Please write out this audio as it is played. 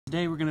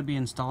Today we're going to be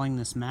installing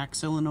this Max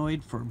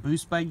solenoid for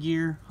boost by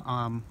gear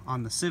on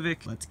the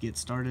Civic. Let's get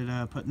started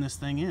putting this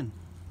thing in.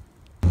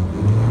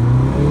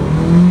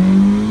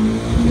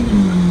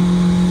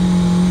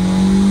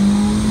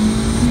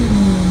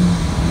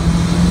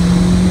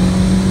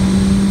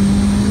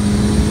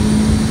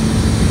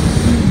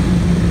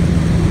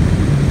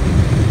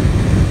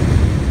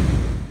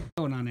 What's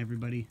going on,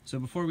 everybody? So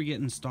before we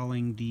get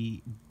installing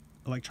the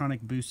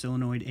electronic boost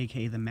solenoid,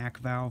 aka the Mac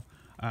valve,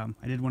 I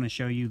did want to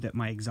show you that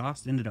my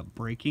exhaust ended up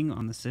breaking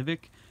on the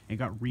Civic. It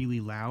got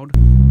really loud.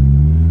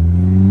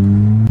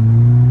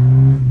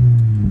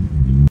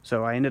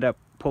 So I ended up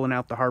pulling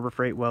out the Harbor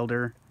Freight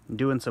welder,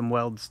 doing some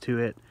welds to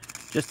it,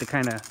 just to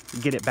kind of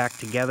get it back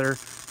together.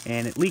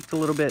 And it leaked a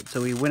little bit,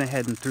 so we went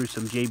ahead and threw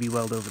some JB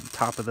weld over the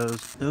top of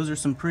those. Those are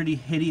some pretty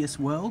hideous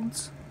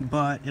welds,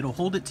 but it'll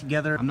hold it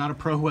together. I'm not a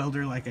pro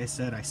welder, like I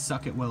said. I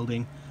suck at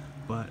welding,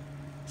 but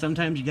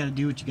sometimes you gotta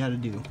do what you gotta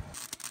do.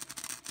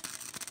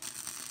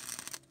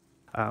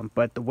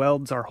 But the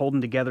welds are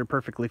holding together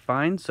perfectly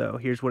fine, so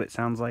here's what it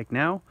sounds like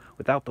now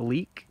without the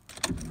leak.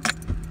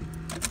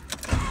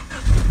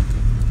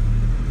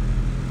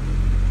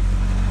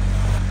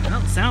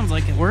 Well, it sounds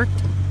like it worked.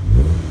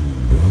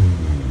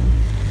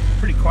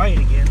 Pretty quiet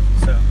again,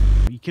 so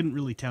you couldn't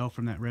really tell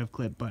from that rev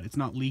clip, but it's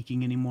not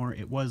leaking anymore.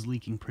 It was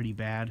leaking pretty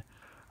bad.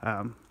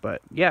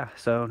 But yeah,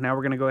 so now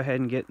we're gonna go ahead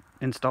and get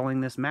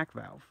installing this Mac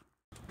valve.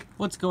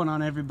 What's going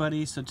on,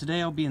 everybody? So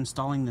today I'll be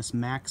installing this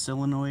Max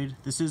solenoid.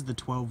 This is the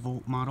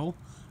 12-volt model,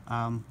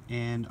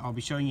 and I'll be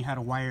showing you how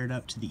to wire it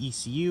up to the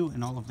ECU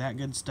and all of that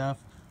good stuff.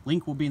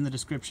 Link will be in the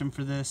description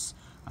for this.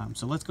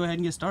 So let's go ahead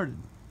and get started.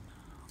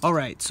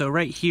 Alright, so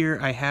right here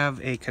I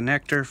have a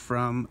connector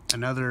from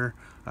another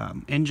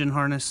engine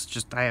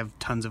harness. I have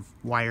tons of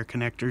wire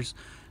connectors.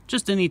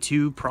 Just any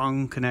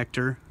two-prong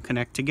connector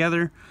connect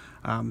together.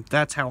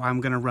 That's how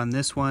I'm going to run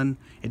this one.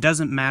 It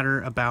doesn't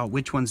matter about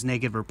which one's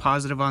negative or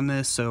positive on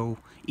this, so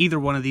either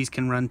one of these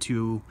can run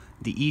to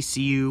the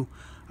ECU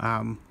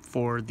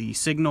for the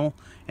signal,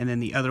 and then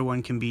the other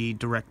one can be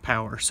direct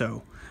power,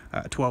 so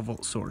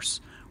 12-volt source,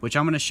 which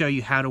I'm going to show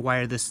you how to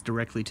wire this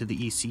directly to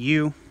the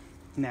ECU.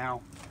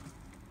 Now,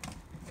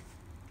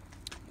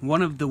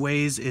 one of the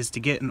ways is to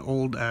get an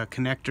old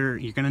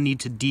connector. You're going to need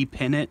to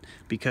depin it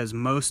because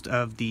most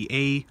of the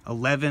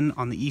A11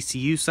 on the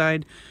ECU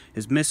side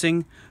is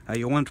missing.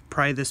 You'll want to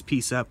pry this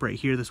piece up right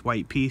here, this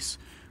white piece.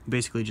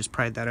 Basically just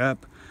pry that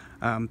up.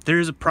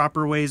 There's a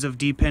proper ways of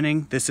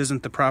depinning. This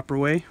isn't the proper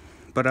way,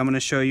 but I'm going to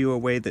show you a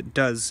way that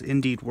does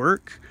indeed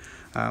work.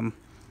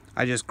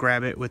 I just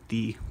grab it with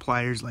the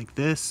pliers like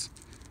this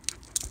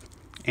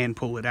and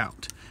pull it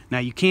out. Now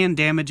you can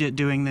damage it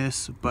doing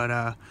this,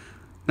 but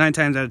 9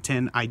 times out of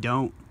 10, I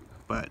don't,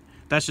 but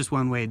that's just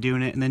one way of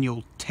doing it. And then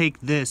you'll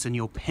take this and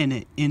you'll pin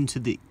it into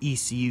the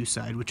ECU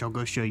side, which I'll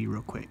go show you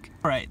real quick.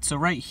 All right, so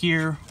right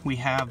here we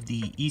have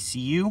the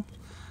ECU.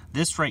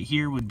 This right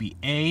here would be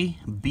A,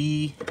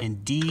 B,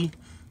 and D,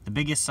 the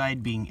biggest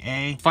side being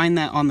A. Find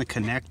that on the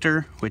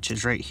connector, which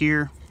is right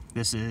here.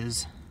 This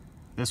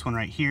one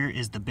right here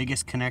is the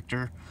biggest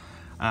connector.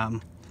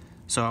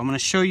 So I'm going to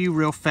show you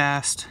real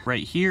fast.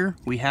 Right here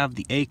we have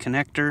the A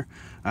connector.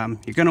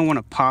 You're going to want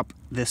to pop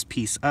this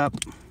piece up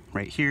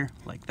right here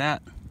like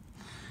that,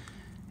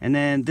 and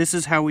then this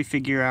is how we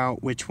figure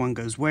out which one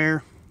goes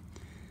where.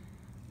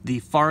 The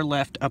far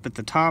left up at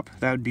the top,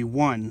 that would be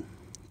 1.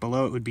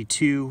 Below it would be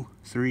 2,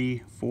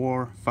 3,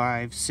 4,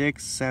 5,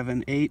 6,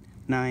 7, 8,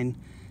 9,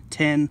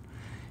 10,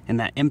 and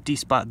that empty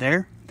spot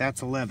there,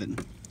 that's 11.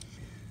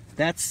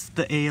 That's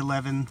the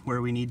A11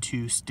 where we need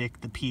to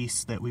stick the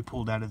piece that we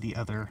pulled out of the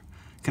other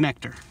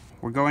connector.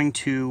 We're going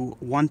to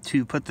want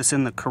to put this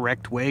in the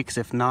correct way, because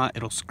if not,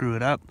 it'll screw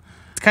it up.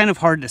 It's kind of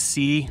hard to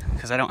see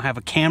because I don't have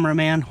a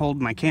cameraman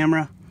holding my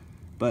camera,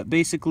 but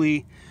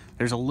basically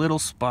there's a little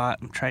spot.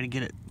 I'm trying to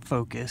get it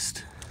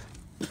focused.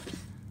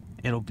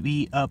 It'll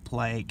be up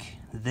like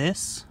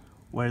this,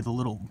 where the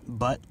little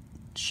butt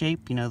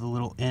shape, you know, the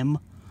little M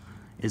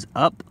is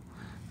up.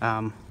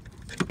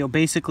 You'll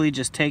basically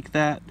just take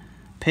that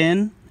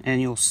pin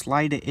and you'll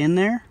slide it in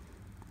there,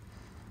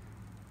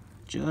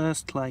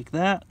 just like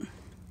that.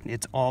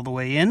 It's all the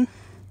way in.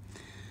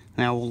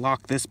 Now we'll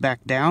lock this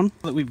back down.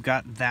 Now that we've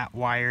got that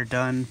wire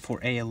done for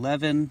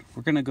A11,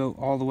 we're going to go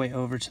all the way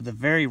over to the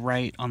very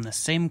right on the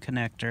same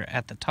connector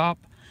at the top,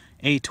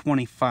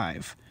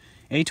 A25.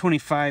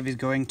 A25 is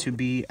going to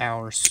be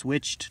our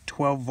switched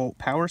 12-volt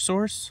power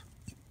source,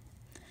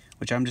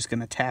 which I'm just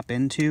going to tap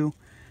into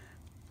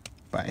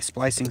by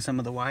splicing some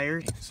of the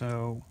wires.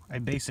 So I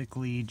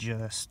basically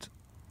just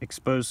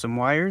expose some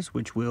wires,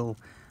 which will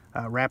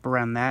wrap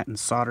around that and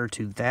solder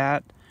to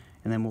that.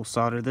 And then we'll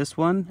solder this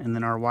one, and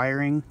then our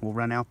wiring will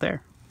run out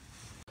there.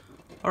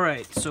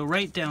 Alright, so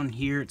right down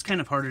here, it's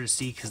kind of harder to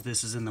see because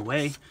this is in the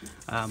way,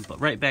 but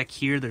right back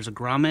here there's a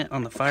grommet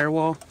on the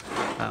firewall.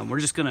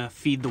 We're just going to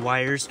feed the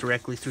wires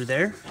directly through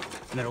there,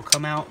 and it'll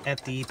come out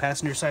at the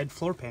passenger side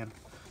floor pan.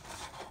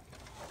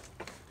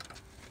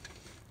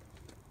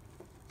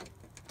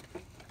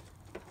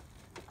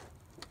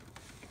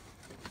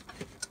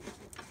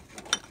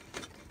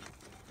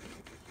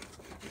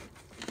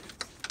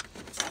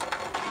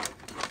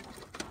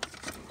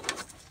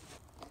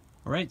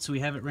 Alright, so we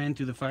have it ran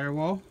through the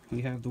firewall.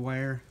 We have the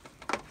wire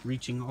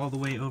reaching all the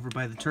way over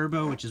by the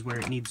turbo, which is where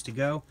it needs to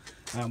go.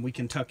 We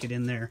can tuck it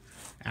in there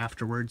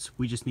afterwards.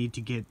 We just need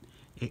to get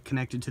it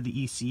connected to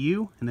the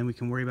ECU, and then we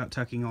can worry about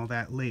tucking all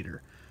that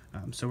later.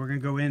 So we're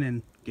going to go in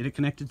and get it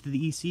connected to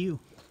the ECU.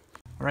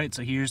 Alright,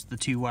 so here's the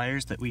two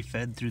wires that we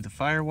fed through the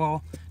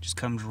firewall. Just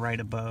comes right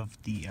above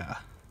the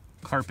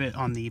carpet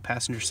on the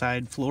passenger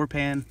side floor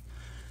pan.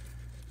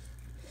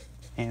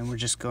 And we're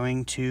just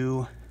going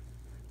to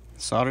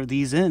solder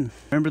these in.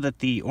 Remember that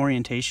the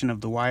orientation of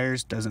the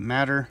wires doesn't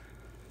matter.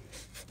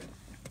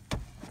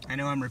 I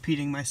know I'm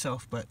repeating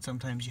myself, but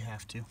sometimes you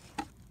have to.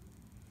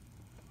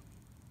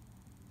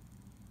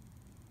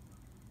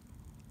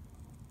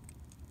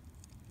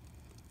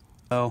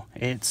 So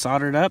it's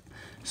soldered up,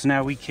 so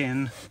now we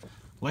can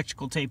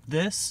electrical tape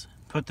this,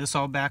 put this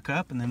all back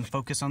up, and then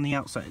focus on the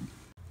outside.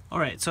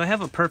 Alright, so I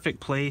have a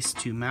perfect place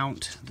to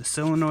mount the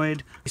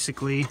solenoid.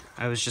 Basically,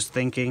 I was just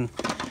thinking,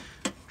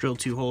 drill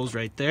 2 holes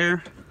right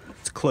there.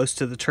 It's close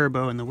to the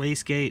turbo and the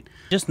wastegate.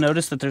 Just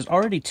notice that there's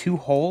already 2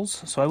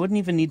 holes, so I wouldn't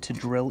even need to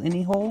drill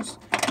any holes,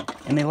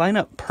 and they line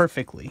up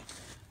perfectly.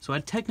 So I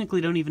technically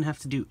don't even have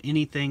to do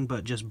anything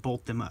but just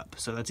bolt them up.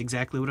 So that's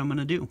exactly what I'm going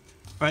to do.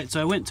 Alright,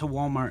 so I went to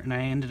Walmart and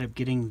I ended up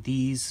getting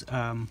these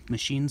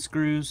machine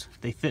screws.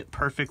 They fit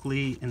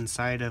perfectly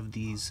inside of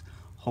these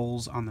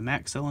holes on the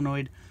Max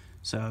solenoid.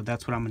 So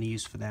that's what I'm going to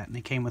use for that. And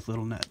they came with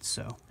little nuts,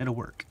 so it'll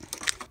work.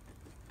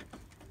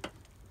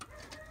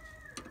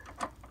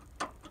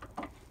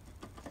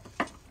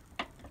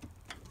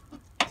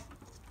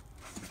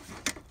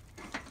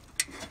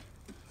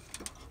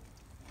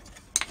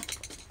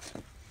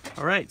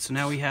 Alright, so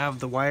now we have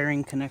the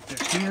wiring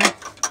connector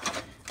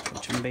here,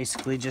 which I'm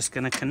basically just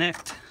going to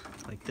connect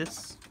like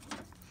this.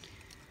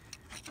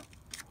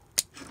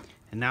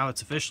 And now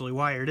it's officially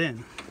wired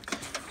in.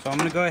 So I'm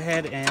going to go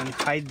ahead and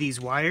hide these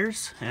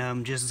wires,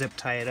 just zip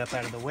tie it up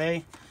out of the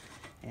way,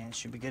 and it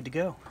should be good to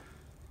go.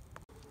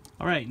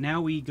 Alright,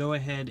 now we go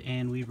ahead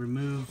and we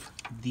remove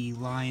the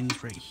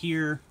lines right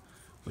here,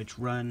 which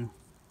run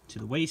to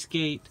the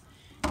wastegate,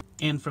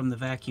 and from the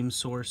vacuum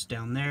source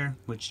down there,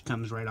 which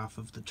comes right off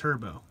of the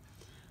turbo.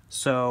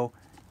 So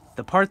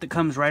the part that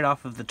comes right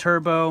off of the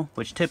turbo,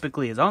 which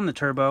typically is on the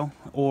turbo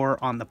or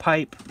on the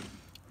pipe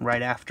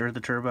right after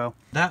the turbo,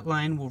 that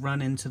line will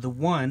run into the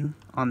one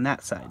on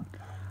that side.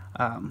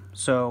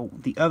 So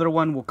the other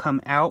one will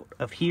come out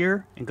of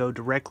here and go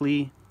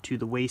directly to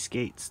the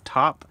wastegate's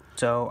top.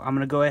 So I'm going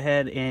to go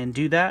ahead and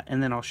do that,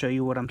 and then I'll show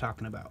you what I'm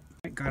talking about.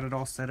 I got it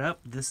all set up.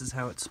 This is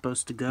how it's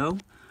supposed to go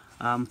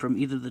from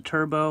either the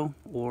turbo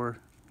or,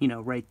 you know,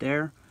 right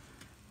there.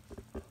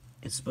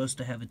 It's supposed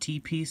to have a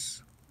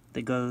T-piece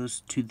that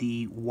goes to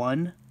the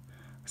 1,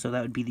 so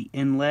that would be the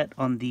inlet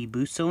on the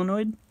boost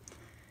solenoid,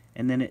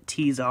 and then it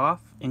tees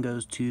off and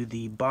goes to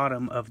the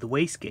bottom of the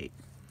wastegate.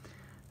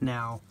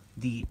 Now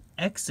the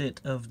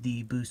exit of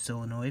the boost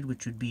solenoid,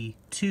 which would be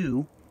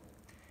 2,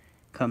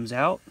 comes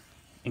out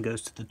and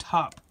goes to the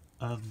top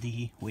of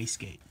the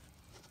wastegate.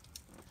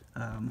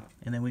 And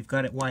then we've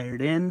got it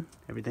wired in.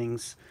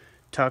 Everything's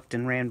tucked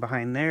and ran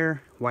behind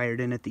there,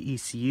 wired in at the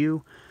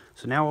ECU.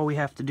 So now all we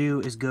have to do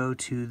is go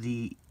to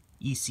the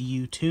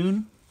ECU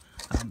tune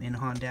in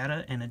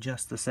Honda and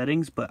adjust the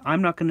settings, but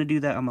I'm not going to do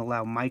that. I'm going to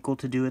allow Michael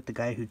to do it, the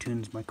guy who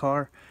tunes my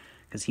car,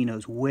 because he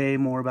knows way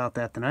more about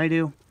that than I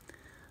do.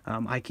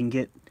 I can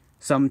get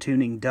some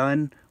tuning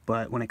done,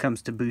 but when it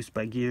comes to boost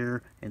by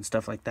gear and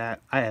stuff like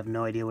that, I have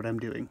no idea what I'm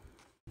doing.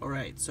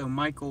 Alright, so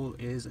Michael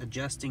is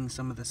adjusting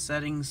some of the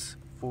settings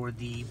for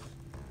the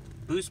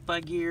boost by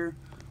gear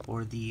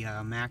or the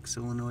Max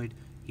solenoid.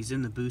 He's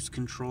in the boost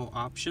control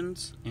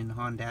options in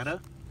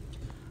Honda.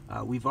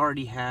 We've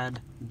already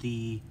had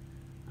the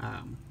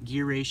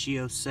gear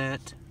ratio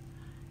set.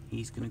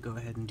 He's going to go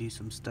ahead and do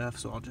some stuff,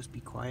 so I'll just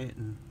be quiet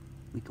and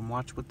we can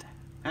watch what's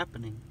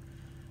happening,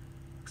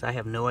 because I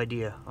have no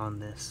idea on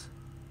this.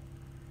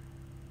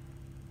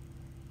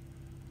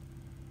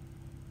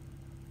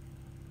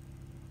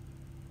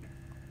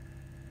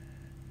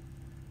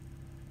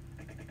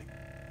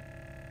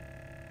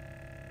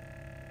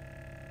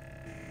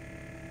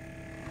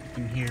 You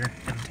can hear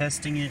him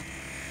testing it.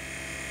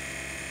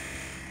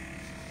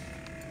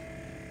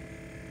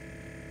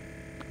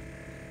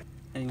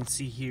 And you can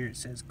see here it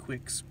says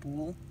quick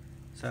spool,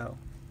 so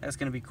that's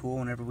going to be cool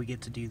whenever we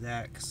get to do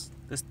that, because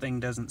this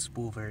thing doesn't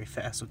spool very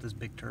fast with this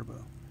big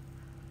turbo.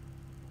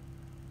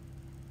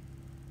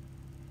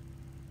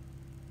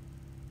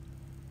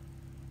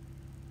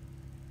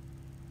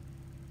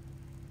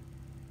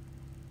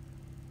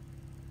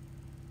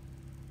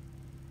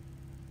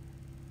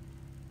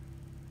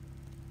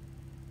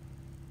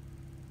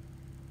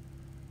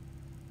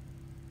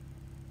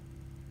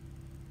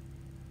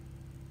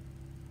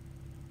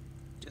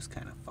 Just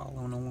kind of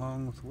following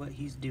along with what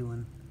he's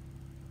doing.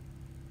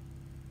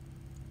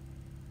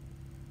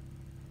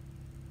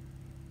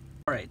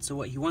 Alright, so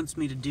what he wants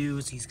me to do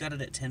is he's got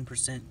it at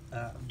 10%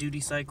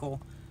 duty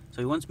cycle.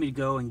 So he wants me to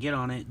go and get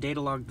on it,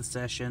 data log the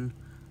session,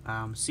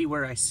 see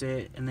where I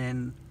sit, and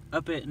then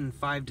up it in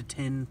 5 to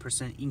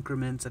 10%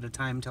 increments at a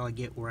time until I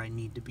get where I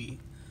need to be.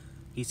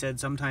 He said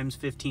sometimes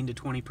 15 to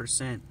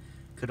 20%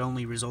 could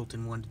only result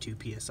in 1 to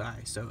 2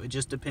 psi. So it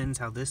just depends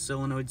how this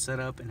solenoid's set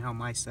up and how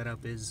my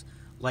setup is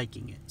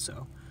liking it.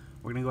 So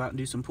we're gonna go out and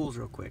do some pulls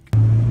real quick.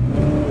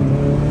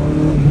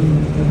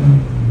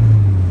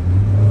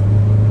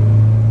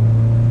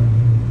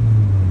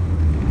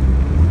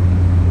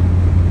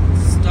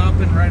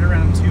 Stopping right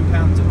around 2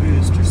 pounds of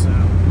boost or so.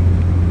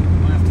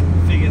 We'll have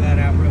to figure that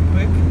out real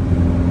quick.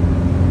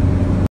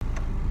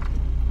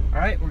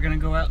 Alright, we're gonna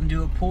go out and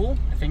do a pull.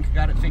 I think I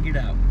got it figured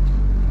out.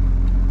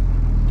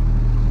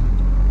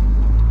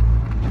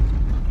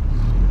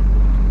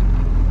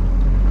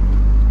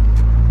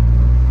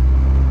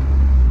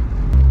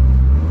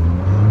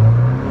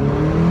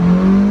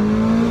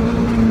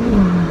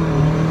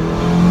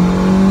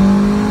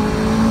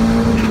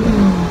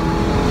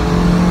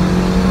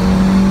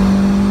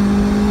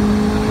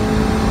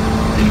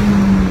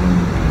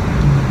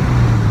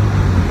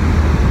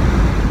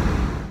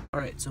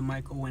 So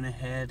Michael went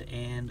ahead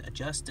and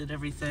adjusted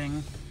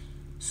everything.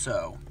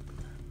 So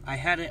I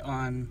had it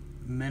on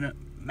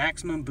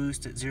maximum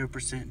boost at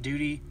 0%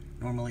 duty,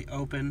 normally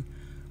open.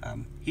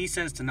 He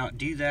says to not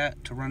do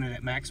that, to run it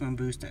at maximum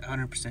boost at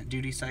 100%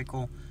 duty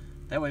cycle.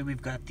 That way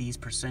we've got these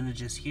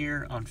percentages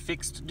here on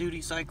fixed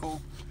duty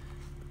cycle.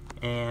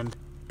 And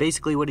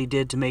basically what he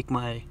did to make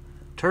my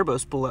turbo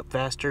spool up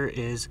faster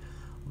is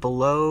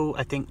below,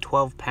 I think,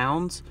 12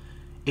 pounds,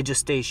 it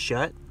just stays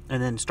shut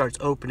and then starts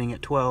opening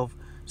at 12,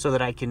 so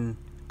that I can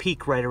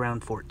peak right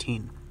around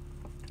 14.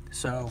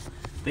 So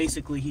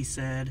basically he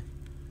said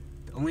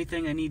the only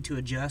thing I need to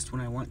adjust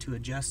when I want to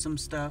adjust some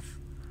stuff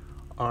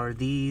are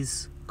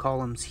these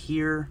columns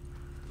here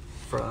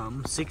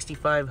from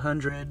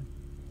 6500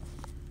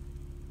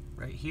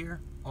 right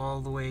here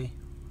all the way,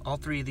 all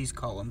three of these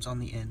columns on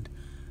the end.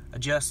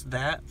 Adjust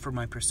that for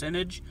my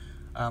percentage,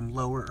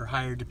 lower or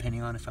higher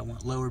depending on if I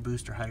want lower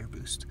boost or higher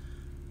boost.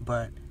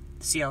 But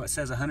see how it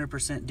says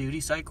 100% duty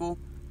cycle?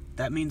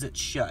 That means it's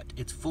shut.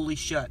 It's fully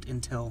shut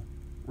until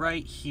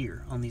right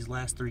here on these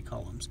last three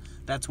columns.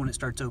 That's when it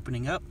starts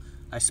opening up.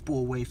 I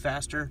spool way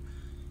faster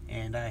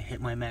and I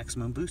hit my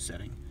maximum boost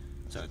setting.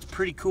 So it's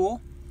pretty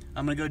cool.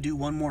 I'm gonna go do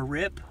one more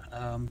rip.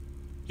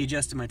 He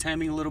adjusted my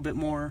timing a little bit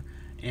more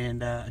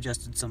and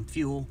adjusted some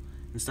fuel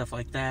and stuff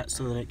like that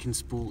so that it can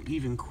spool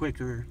even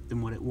quicker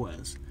than what it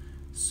was.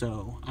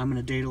 So I'm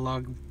gonna data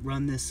log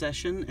run this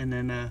session, and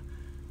then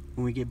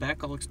when we get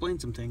back I'll explain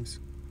some things.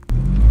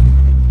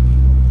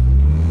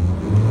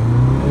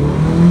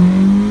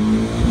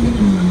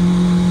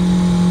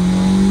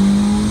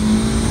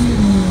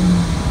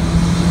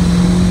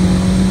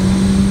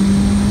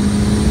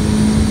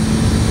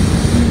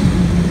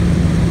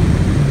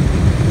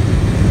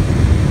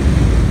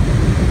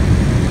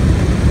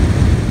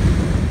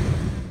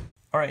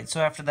 Alright,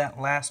 so after that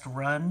last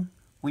run,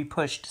 we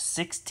pushed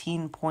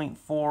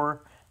 16.4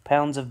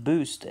 pounds of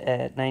boost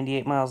at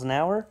 98 miles an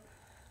hour.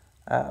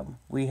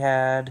 We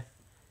had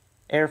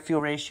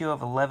air-fuel ratio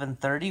of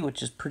 1130,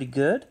 which is pretty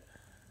good.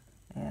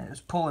 And it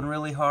was pulling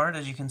really hard,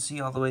 as you can see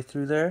all the way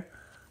through there.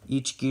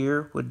 Each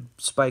gear would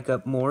spike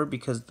up more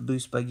because of the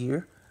boost by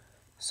gear.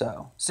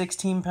 So,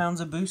 16 pounds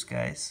of boost,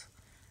 guys.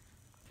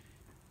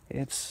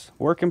 It's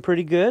working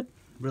pretty good.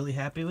 Really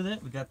happy with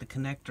it. We got the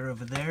connector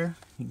over there.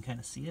 You can kind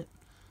of see it.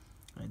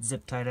 It's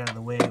zip tied out of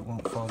the way, it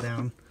won't fall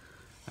down.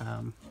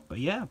 But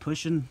yeah,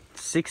 pushing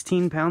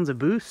 16 pounds of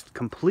boost,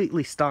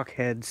 completely stock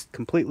heads,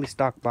 completely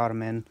stock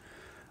bottom end,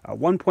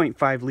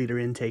 1.5 liter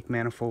intake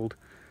manifold.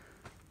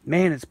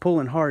 Man, it's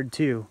pulling hard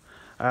too.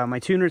 My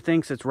tuner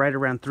thinks it's right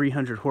around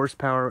 300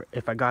 horsepower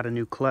if I got a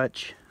new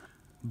clutch.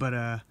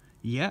 But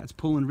yeah, it's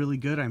pulling really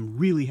good. I'm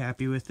really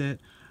happy with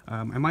it.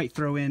 I might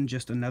throw in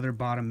just another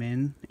bottom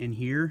end in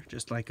here,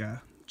 just like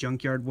a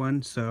junkyard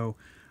one, so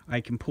I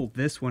can pull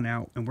this one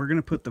out, and we're going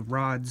to put the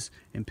rods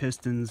and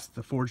pistons,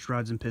 the forged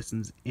rods and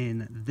pistons,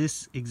 in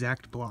this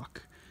exact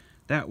block.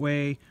 That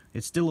way,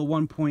 it's still a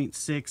 1.6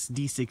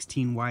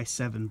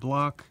 D16y7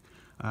 block.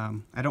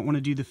 I don't want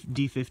to do the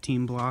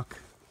D15 block.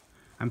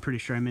 I'm pretty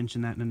sure I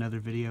mentioned that in another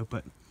video,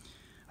 but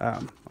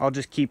I'll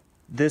just keep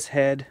this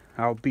head.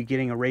 I'll be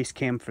getting a race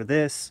cam for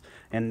this,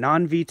 and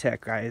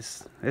non-VTEC,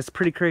 guys. It's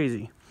pretty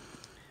crazy.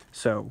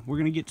 So, we're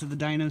going to get to the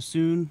dyno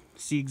soon,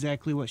 see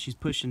exactly what she's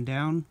pushing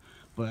down.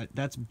 But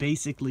that's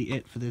basically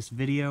it for this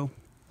video.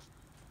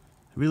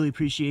 I really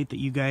appreciate that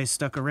you guys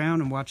stuck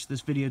around and watched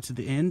this video to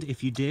the end.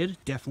 If you did,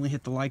 definitely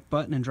hit the like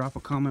button and drop a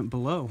comment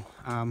below.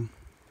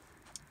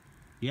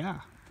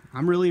 Yeah,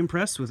 I'm really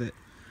impressed with it.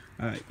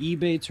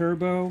 eBay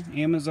turbo,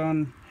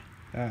 Amazon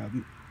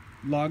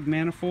log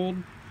manifold.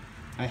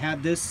 I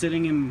had this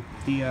sitting in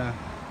the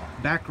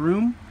back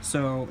room,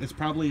 so it's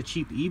probably a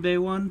cheap eBay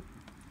one.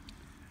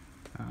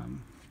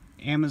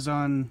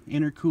 Amazon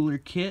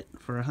intercooler kit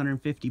for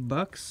 150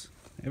 bucks.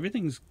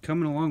 Everything's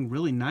coming along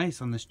really nice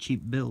on this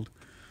cheap build.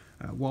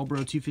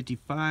 Walbro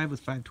 255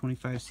 with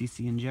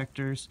 525cc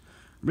injectors.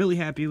 Really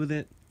happy with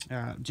it.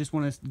 Just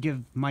want to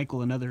give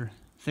Michael another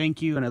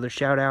thank you, another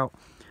shout out.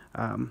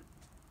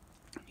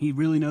 He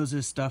really knows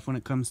his stuff when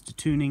it comes to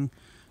tuning,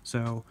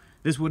 so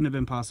this wouldn't have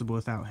been possible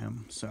without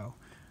him. So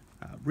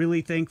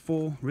Really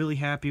thankful, really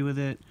happy with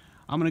it.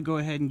 I'm gonna go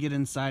ahead and get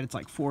inside. It's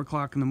like 4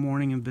 o'clock in the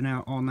morning and been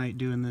out all night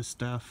doing this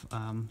stuff.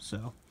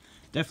 So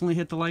definitely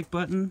hit the like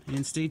button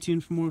and stay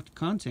tuned for more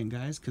content,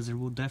 guys, because there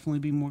will definitely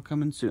be more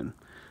coming soon.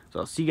 So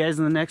I'll see you guys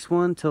in the next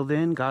one. Till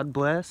then, God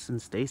bless and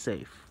stay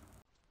safe.